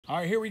All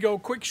right, here we go.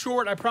 Quick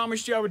short. I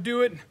promised you I would do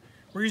it.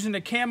 We're using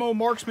the Camo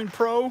Marksman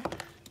Pro.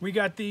 We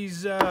got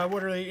these,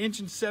 what are they, 1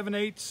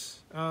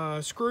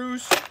 7/8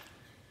 screws.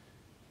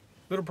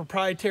 Little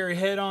proprietary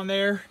head on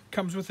there.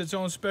 Comes with its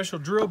own special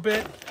drill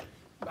bit.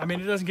 I mean,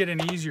 it doesn't get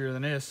any easier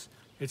than this.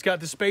 It's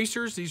got the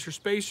spacers. These are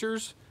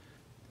spacers.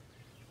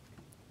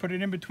 Put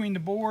it in between the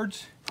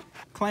boards.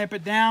 Clamp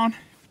it down.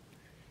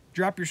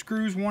 Drop your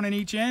screws, 1 in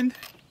each end.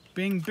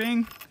 Bing,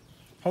 bing.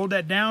 Hold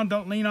that down.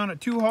 Don't lean on it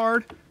too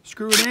hard.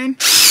 Screw it in.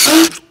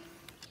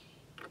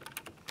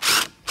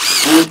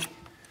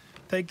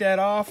 Take that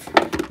off.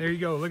 There you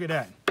go. Look at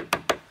that.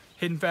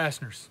 Hidden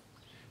fasteners.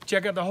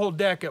 Check out the whole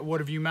deck at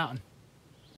Watavue Mountain.